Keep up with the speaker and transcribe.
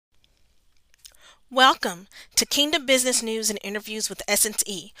Welcome to Kingdom Business News and Interviews with Essence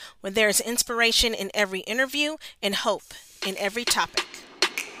E, where there is inspiration in every interview and hope in every topic.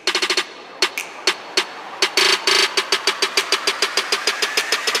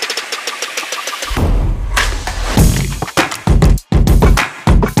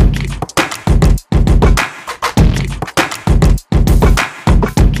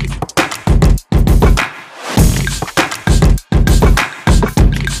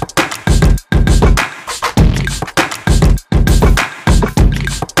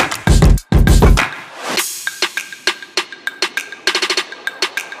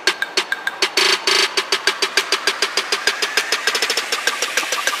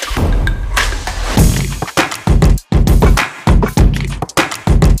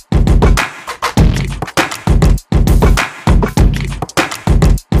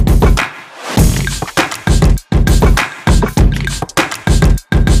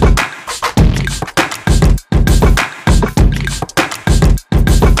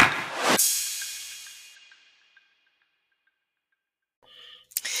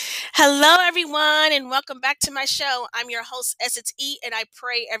 Hello, everyone, and welcome back to my show. I'm your host, Essence E, and I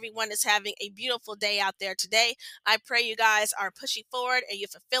pray everyone is having a beautiful day out there today. I pray you guys are pushing forward and you're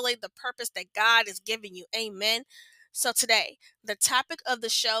fulfilling the purpose that God is giving you. Amen. So, today, the topic of the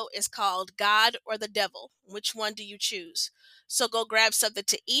show is called God or the Devil. Which one do you choose? So, go grab something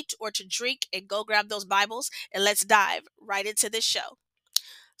to eat or to drink and go grab those Bibles and let's dive right into this show.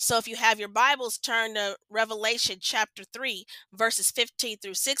 So if you have your Bibles, turn to Revelation chapter 3, verses 15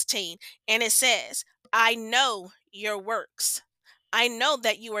 through 16, and it says, I know your works. I know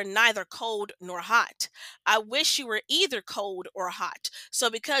that you are neither cold nor hot. I wish you were either cold or hot.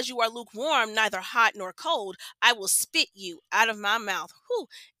 So because you are lukewarm, neither hot nor cold, I will spit you out of my mouth. Whew,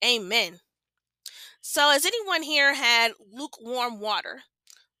 amen. So has anyone here had lukewarm water?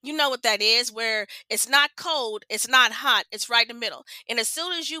 You know what that is, where it's not cold, it's not hot, it's right in the middle. And as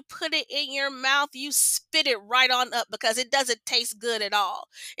soon as you put it in your mouth, you spit it right on up because it doesn't taste good at all.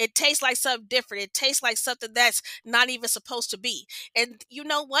 It tastes like something different. It tastes like something that's not even supposed to be. And you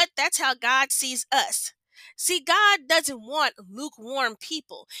know what? That's how God sees us. See, God doesn't want lukewarm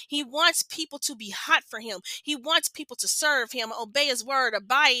people. He wants people to be hot for Him. He wants people to serve Him, obey His word,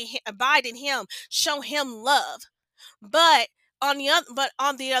 abide in Him, show Him love. But on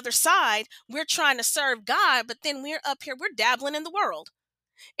the other side, we're trying to serve God, but then we're up here, we're dabbling in the world.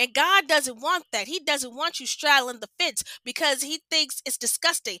 And God doesn't want that. He doesn't want you straddling the fence because he thinks it's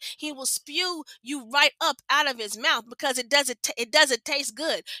disgusting. He will spew you right up out of his mouth because it doesn't taste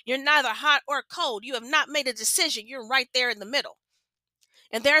good. You're neither hot or cold. You have not made a decision. You're right there in the middle.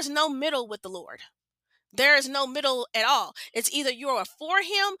 And there's no middle with the Lord. There is no middle at all. It's either you are for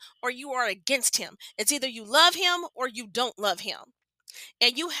him or you are against him. It's either you love him or you don't love him.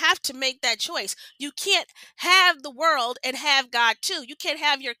 And you have to make that choice. You can't have the world and have God too. You can't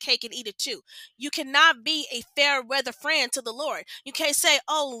have your cake and eat it too. You cannot be a fair weather friend to the Lord. You can't say,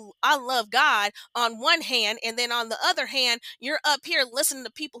 oh, I love God on one hand, and then on the other hand, you're up here listening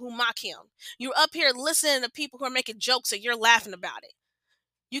to people who mock him. You're up here listening to people who are making jokes and you're laughing about it.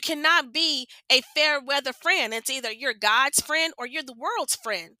 You cannot be a fair weather friend. It's either you're God's friend or you're the world's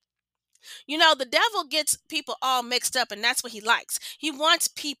friend. You know, the devil gets people all mixed up, and that's what he likes. He wants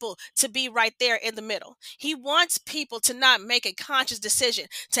people to be right there in the middle. He wants people to not make a conscious decision,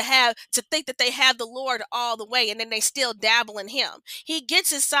 to think that they have the Lord all the way, and then they still dabble in him. He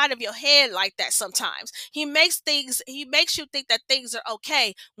gets inside of your head like that sometimes. He makes you think that things are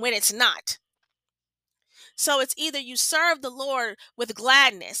okay when it's not. So it's either you serve the Lord with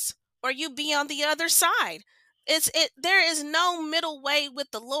gladness or you be on the other side. There is no middle way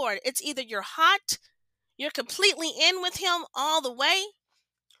with the Lord. It's either you're hot, you're completely in with him all the way,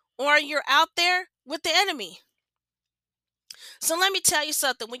 or you're out there with the enemy. So let me tell you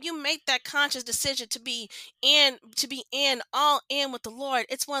something. When you make that conscious decision to be in all in with the Lord,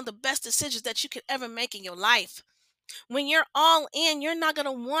 it's one of the best decisions that you could ever make in your life. When you're all in, you're not going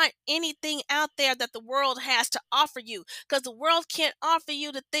to want anything out there that the world has to offer you because the world can't offer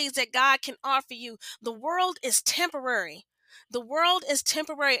you the things that God can offer you. The world is temporary. The world is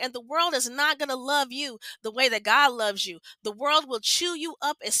temporary, and the world is not going to love you the way that God loves you. The world will chew you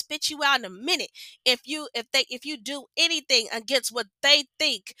up and spit you out in a minute if you do anything against what they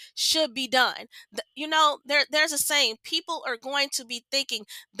think should be done. There's a saying, people are going to be thinking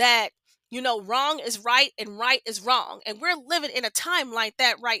that wrong is right and right is wrong. And we're living in a time like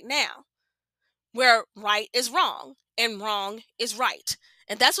that right now where right is wrong and wrong is right.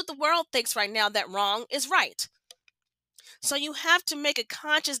 And that's what the world thinks right now, that wrong is right. So you have to make a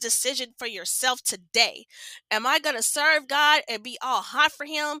conscious decision for yourself today. Am I going to serve God and be all hot for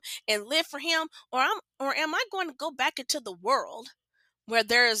him and live for him, or am I going to go back into the world where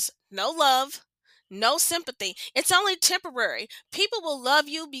there's no love, no sympathy? It's only temporary. People will love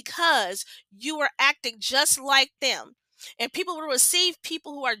you because you are acting just like them. And people will receive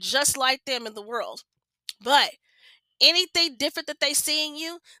people who are just like them in the world. But anything different that they see in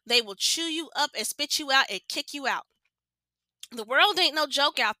you, they will chew you up and spit you out and kick you out. The world ain't no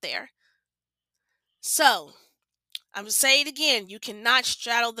joke out there. So, I'm going to say it again. You cannot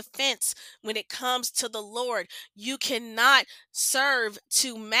straddle the fence when it comes to the Lord. You cannot serve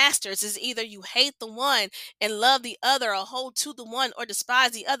two masters. It's either you hate the one and love the other, or hold to the one or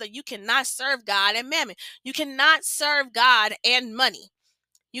despise the other. You cannot serve God and mammon. You cannot serve God and money.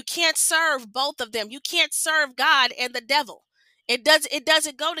 You can't serve both of them. You can't serve God and the devil. It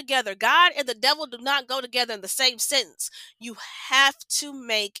doesn't go together. God and the devil do not go together in the same sentence. You have to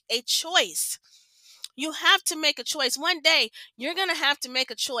make a choice. You have to make a choice. One day you're going to have to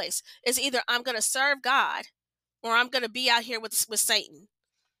make a choice. It's either I'm going to serve God or I'm going to be out here with Satan.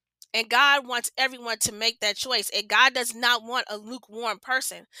 And God wants everyone to make that choice. And God does not want a lukewarm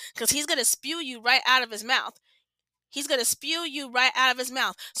person, because he's going to spew you right out of his mouth. He's going to spew you right out of his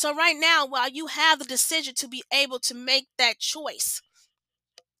mouth. So right now, while you have the decision to be able to make that choice,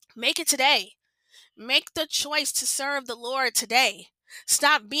 make it today. Make the choice to serve the Lord today.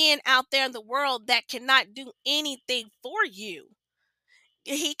 Stop being out there in the world that cannot do anything for you.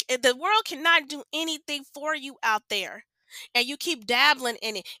 The world cannot do anything for you out there. And you keep dabbling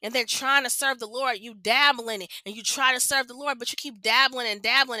in it, and then trying to serve the Lord. You dabble in it and you try to serve the Lord, but you keep dabbling and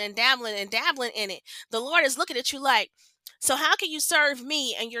dabbling and dabbling and dabbling in it. The Lord is looking at you like, so how can you serve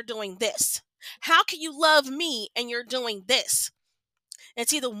me and you're doing this? How can you love me and you're doing this?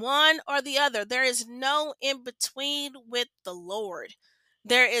 It's either one or the other. There is no in between with the Lord.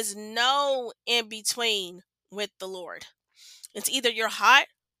 There is no in between with the Lord. It's either you're hot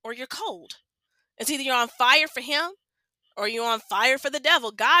or you're cold. It's either you're on fire for him or you're on fire for the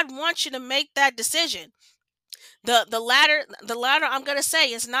devil. God wants you to make that decision. The latter I'm going to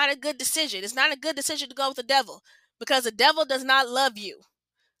say is not a good decision. It's not a good decision to go with the devil, because the devil does not love you.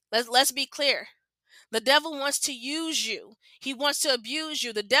 Let's be clear. The devil wants to use you. He wants to abuse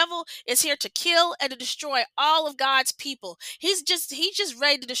you. The devil is here to kill and to destroy all of God's people. He's just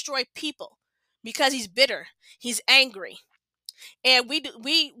ready to destroy people because he's bitter. He's angry. And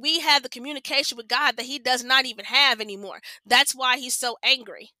we have the communication with God that he does not even have anymore. That's why he's so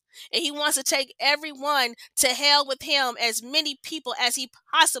angry. And he wants to take everyone to hell with him, as many people as he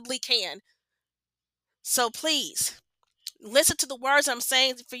possibly can. So please, listen to the words I'm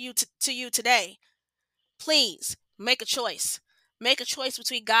saying for you to you today. Please make a choice. Make a choice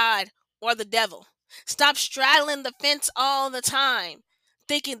between God or the devil. Stop straddling the fence all the time,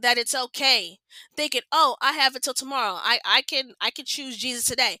 thinking that it's okay. Thinking, oh, I have until tomorrow. I can choose Jesus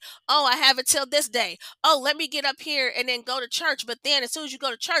today. Oh, I have until this day. Oh, let me get up here and then go to church. But then as soon as you go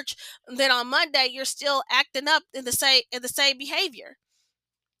to church, then on Monday you're still acting up in the same behavior.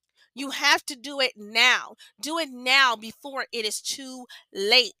 You have to do it now. Do it now before it is too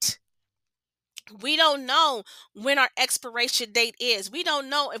late. We don't know when our expiration date is. We don't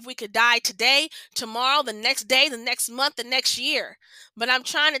know if we could die today, tomorrow, the next day, the next month, the next year. But I'm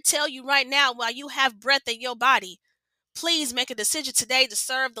trying to tell you right now, while you have breath in your body, please make a decision today to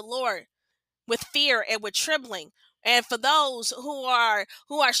serve the Lord with fear and with trembling. And for those who are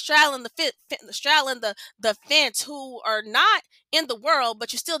straddling the fence, who are not in the world,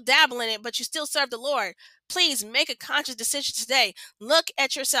 but you still dabble in it, but you still serve the Lord, please make a conscious decision today. Look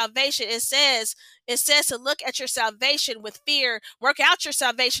at your salvation. It says to look at your salvation with fear. Work out your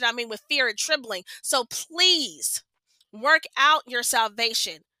salvation, I mean, with fear and trembling. So please work out your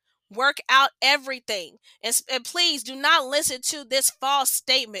salvation. Work out everything. And please do not listen to this false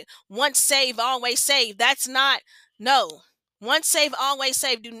statement, once saved, always saved. That's not, no. Once saved, always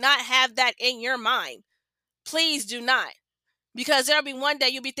saved. Do not have that in your mind. Please do not. Because there'll be one day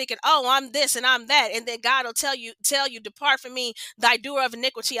you'll be thinking, oh, I'm this and I'm that. And then God will tell you, depart from me, thy doer of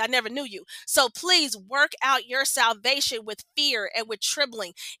iniquity, I never knew you. So please work out your salvation with fear and with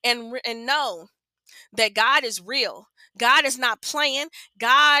trembling, and know that God is real. God is not playing.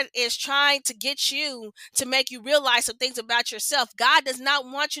 God is trying to get you to make you realize some things about yourself. God does not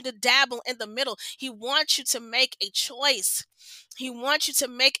want you to dabble in the middle. He wants you to make a choice. He wants you to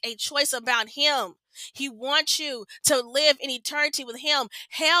make a choice about him. He wants you to live in eternity with him.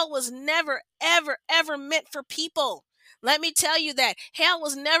 Hell was never, ever, ever meant for people. Let me tell you that. Hell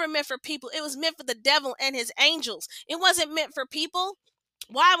was never meant for people. It was meant for the devil and his angels. It wasn't meant for people.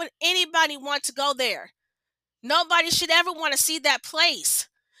 Why would anybody want to go there? Nobody should ever want to see that place.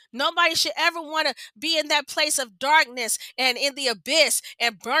 Nobody should ever want to be in that place of darkness and in the abyss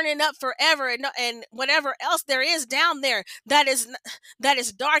and burning up forever, and whatever else there is down there that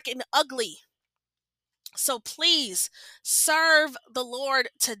is dark and ugly. So please serve the Lord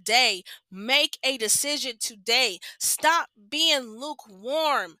today. Make a decision today. Stop being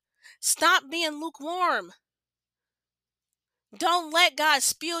lukewarm. Stop being lukewarm. Don't let God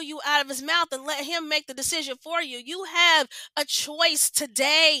spew you out of his mouth and let him make the decision for you. You have a choice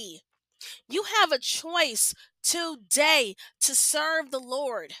today. You have a choice today to serve the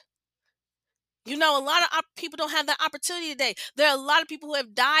Lord. You know, a lot of people don't have that opportunity today. There are a lot of people who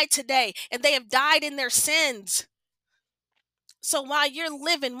have died today, and they have died in their sins. So while you're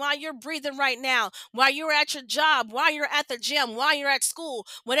living, while you're breathing right now, while you're at your job, while you're at the gym, while you're at school,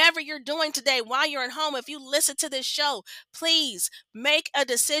 whatever you're doing today, while you're at home, if you listen to this show, please make a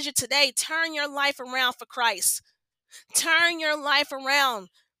decision today. Turn your life around for Christ. Turn your life around,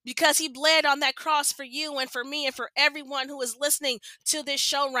 because he bled on that cross for you and for me and for everyone who is listening to this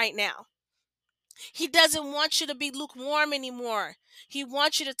show right now. He doesn't want you to be lukewarm anymore. He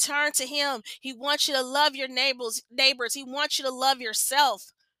wants you to turn to him. He wants you to love your neighbors. He wants you to love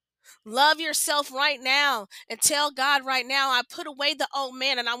yourself. Love yourself right now and tell God right now, I put away the old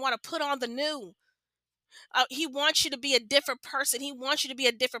man and I want to put on the new. He wants you to be a different person. He wants you to be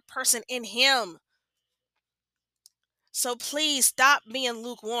a different person in him. So please stop being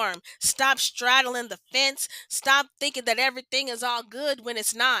lukewarm. Stop straddling the fence. Stop thinking that everything is all good when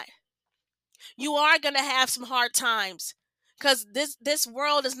it's not. You are going to have some hard times, because this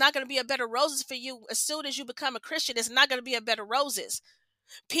world is not going to be a bed of roses for you. As soon as you become a Christian, it's not going to be a bed of roses.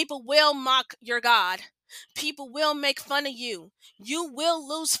 People will mock your God. People will make fun of you. You will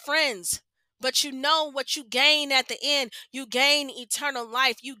lose friends. But you know what you gain at the end. You gain eternal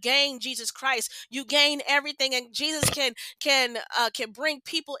life. You gain Jesus Christ. You gain everything, and Jesus can bring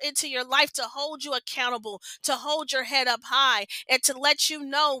people into your life to hold you accountable, to hold your head up high, and to let you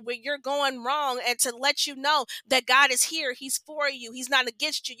know where you're going wrong, and to let you know that God is here. He's for you. He's not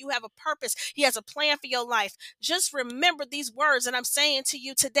against you. You have a purpose. He has a plan for your life. Just remember these words, and I'm saying to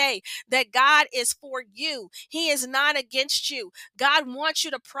you today that God is for you. He is not against you. God wants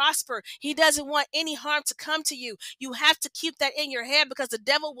you to prosper. He doesn't want any harm to come to you. You have to keep that in your head, because the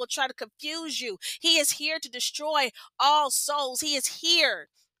devil will try to confuse you. He is here to destroy all souls. He is here.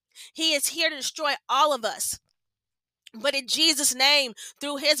 He is here to destroy all of us. But in Jesus' name,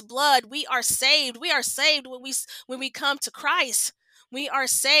 through his blood, we are saved. We are saved when we come to Christ. We are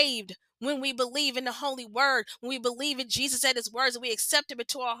saved when we believe in the holy word, when we believe in Jesus and his words, and we accept him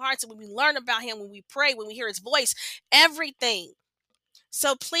into our hearts, and when we learn about him, when we pray, when we hear his voice, everything.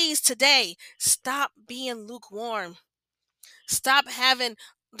 So please today, stop being lukewarm. Stop having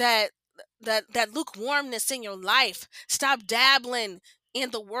that that lukewarmness in your life. Stop dabbling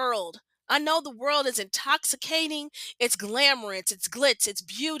in the world. I know the world is intoxicating, it's glamorous, it's glitz, it's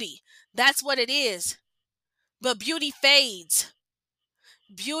beauty. That's what it is. But beauty fades.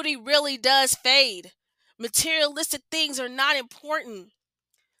 Beauty really does fade. Materialistic things are not important.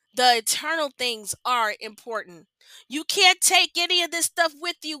 The eternal things are important. You can't take any of this stuff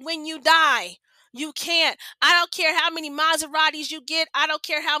with you when you die. You can't. I don't care how many Maseratis you get. I don't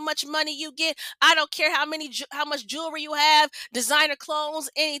care how much money you get. I don't care how much jewelry you have, designer clothes,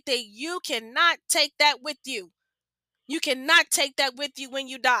 anything. You cannot take that with you. You cannot take that with you when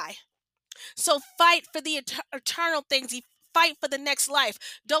you die. So fight for the eternal things. Fight for the next life.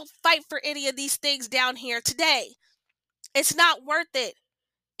 Don't fight for any of these things down here today. It's not worth it.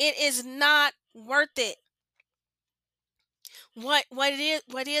 It is not worth it. What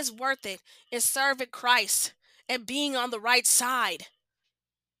is worth it is serving Christ and being on the right side.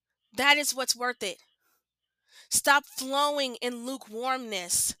 That is what's worth it. Stop flowing in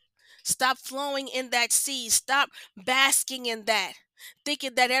lukewarmness. Stop flowing in that sea. Stop basking in that,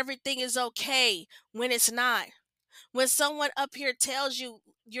 thinking that everything is okay when it's not. When someone up here tells you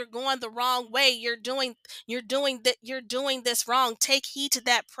you're going the wrong way, you're doing this wrong, take heed to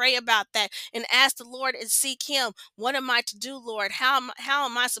that, pray about that, and ask the Lord and seek him. What am I to do, Lord? How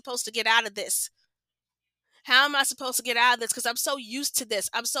am I supposed to get out of this? How am I supposed to get out of this? Because I'm so used to this.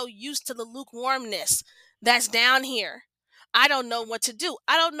 I'm so used to the lukewarmness that's down here. I don't know what to do.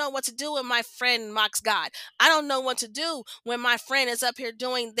 I don't know what to do when my friend mocks God. I don't know what to do when my friend is up here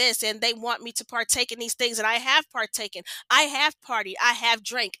doing this and they want me to partake in these things, and I have partaken. I have partied. I have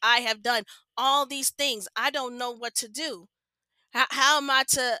drank. I have done all these things. I don't know what to do. How am I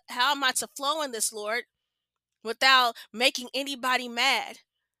to flow in this, Lord, without making anybody mad?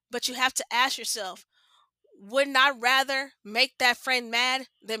 But you have to ask yourself, wouldn't I rather make that friend mad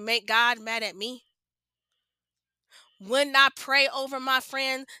than make God mad at me? Wouldn't I pray over my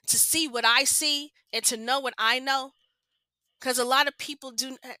friend to see what I see and to know what I know? Because a lot of people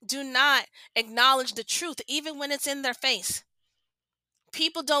do not acknowledge the truth, even when it's in their face.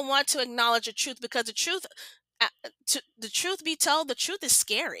 People don't want to acknowledge the truth because the truth be told, the truth is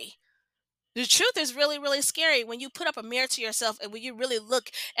scary. The truth is really, really scary when you put up a mirror to yourself and when you really look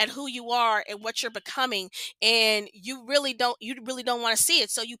at who you are and what you're becoming, and you really don't want to see it.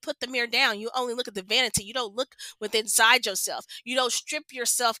 So you put the mirror down. You only look at the vanity. You don't look with inside yourself. You don't strip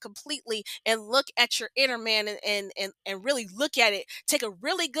yourself completely and look at your inner man and really look at it. Take a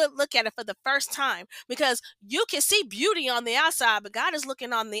really good look at it for the first time, because you can see beauty on the outside, but God is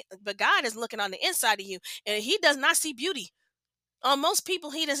looking on the inside of you, and he does not see beauty. On most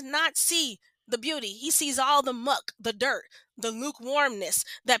people, he does not see the beauty. He sees all the muck, the dirt, the lukewarmness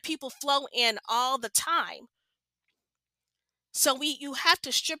that people flow in all the time. So you have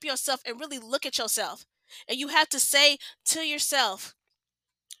to strip yourself and really look at yourself. And you have to say to yourself,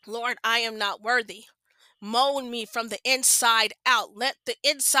 Lord, I am not worthy. Mold me from the inside out. Let the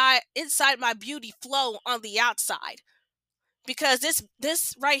inside my beauty flow on the outside, because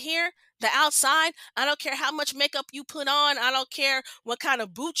this right here, the outside, I don't care how much makeup you put on, I don't care what kind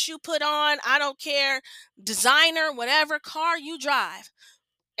of boots you put on, I don't care, designer, whatever car you drive,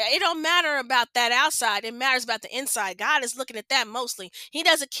 it don't matter about that outside. It matters about the inside. God is looking at that mostly. He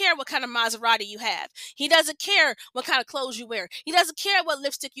doesn't care what kind of Maserati you have. He doesn't care what kind of clothes you wear. He doesn't care what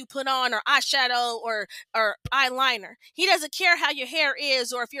lipstick you put on, or eyeshadow, or eyeliner. He doesn't care how your hair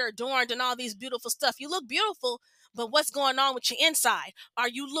is, or if you're adorned and all these beautiful stuff. You look beautiful, but what's going on with your inside? Are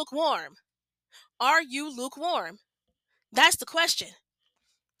you lukewarm? Are you lukewarm? That's the question.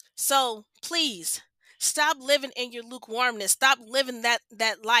 So please stop living in your lukewarmness. Stop living that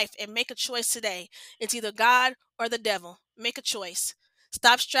life and make a choice today. It's either God or the devil. Make a choice.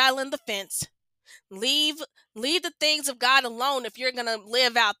 Stop straddling the fence. Leave leave the things of God alone if you're gonna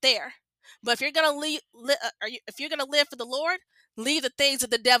live out there. But if you're gonna if you're gonna live for the Lord, leave the things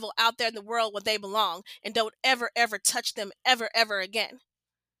of the devil out there in the world where they belong, and don't ever touch them ever again,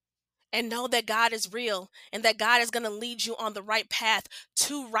 and know that God is real and that God is going to lead you on the right path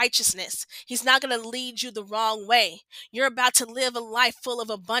to righteousness. He's not going to lead you the wrong way. You're about to live a life full of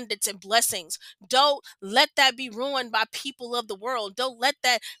abundance and blessings. Don't let that be ruined by people of the world. Don't let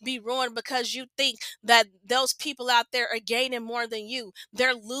that be ruined because you think that those people out there are gaining more than you.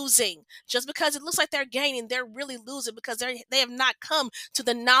 They're losing. Just because it looks like they're gaining, they're really losing because they have not come to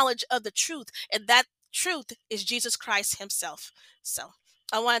the knowledge of the truth. And that truth is Jesus Christ himself. So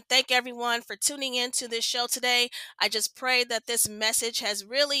I want to thank everyone for tuning in to this show today. I just pray that this message has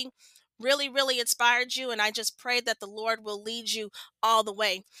really inspired you. And I just pray that the Lord will lead you all the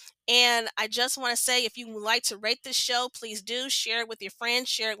way. And I just want to say, if you would like to rate this show, please do share it with your friends,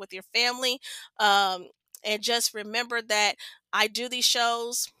 share it with your family. Um, and just remember that I do these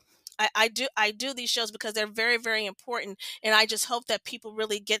shows. I do these shows because they're very important, and I just hope that people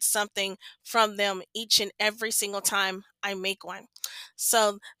really get something from them each and every single time I make one.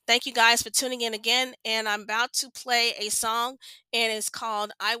 So thank you guys for tuning in again, and I'm about to play a song, and it's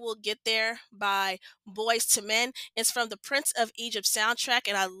called "I Will Get There" by Boys to Men. It's from the Prince of Egypt soundtrack,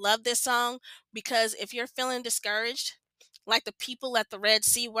 and I love this song because if you're feeling discouraged, like the people at the Red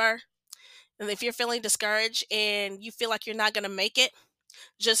Sea were, and if you're feeling discouraged and you feel like you're not going to make it,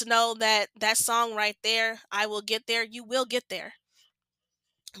 just know that that song right there, "I Will Get There," you will get there.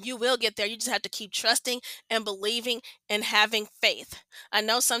 You will get there. You just have to keep trusting and believing and having faith. I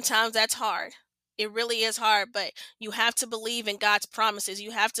know sometimes that's hard. It really is hard, but you have to believe in God's promises.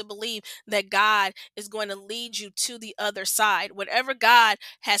 You have to believe that God is going to lead you to the other side. Whatever God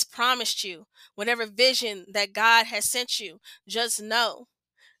has promised you, whatever vision that God has sent you, just know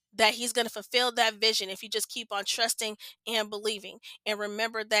that he's going to fulfill that vision if you just keep on trusting and believing. And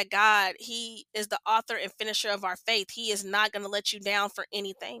remember that God, he is the author and finisher of our faith. He is not going to let you down for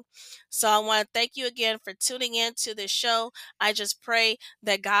anything. So I want to thank you again for tuning in to this show. I just pray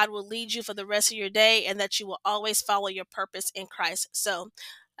that God will lead you for the rest of your day and that you will always follow your purpose in Christ. So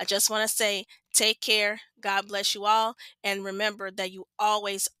I just want to say, take care. God bless you all. And remember that you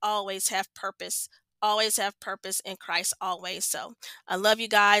always have purpose. Always have purpose in Christ, always. So I love you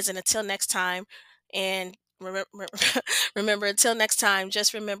guys. And until next time, and remember, until next time,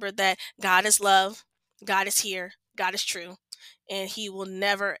 just remember that God is love, God is here, God is true, and he will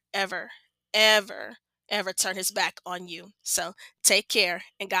never, ever, ever turn his back on you. So take care,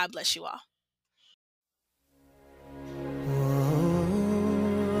 and God bless you all.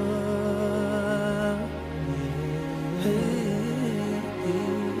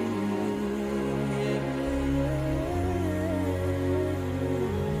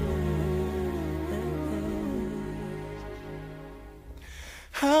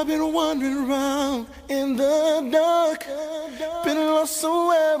 I've been wandering around in the dark, been lost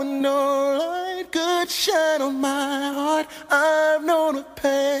somewhere with no light could shine on my heart. I've known a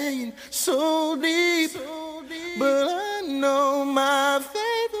pain so deep, but I know my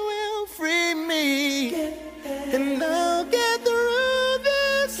faith will free me, and I'll get through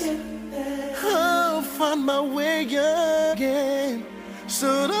this. I'll find my way again.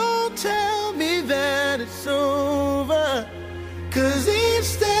 So don't tell me that it's over, 'cause each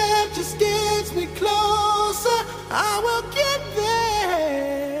step just gets me closer. I will get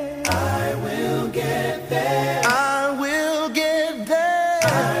there. I will get there. I will get there.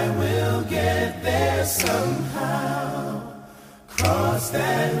 I will get there somehow. Cross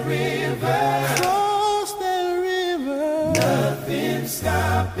that river. Cross that river. Nothing's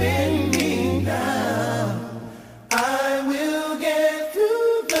stopping me now. I will get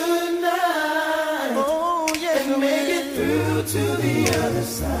through the night. Oh, yes, and make it through to the other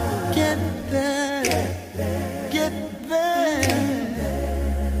side. Get there. Get there. Get there.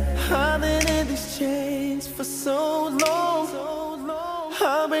 I've been in these chains for so long.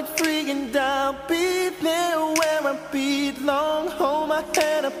 I've been free and I'll be there where I belong. Hold my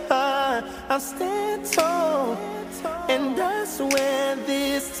head up high, I'll stand tall, and I swear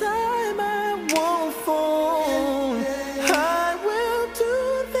this time I won't fall. I will do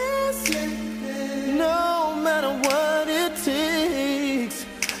this, no matter what it takes,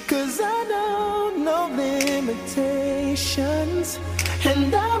 'cause I know no limitations, and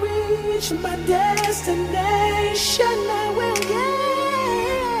I reach my destination. I will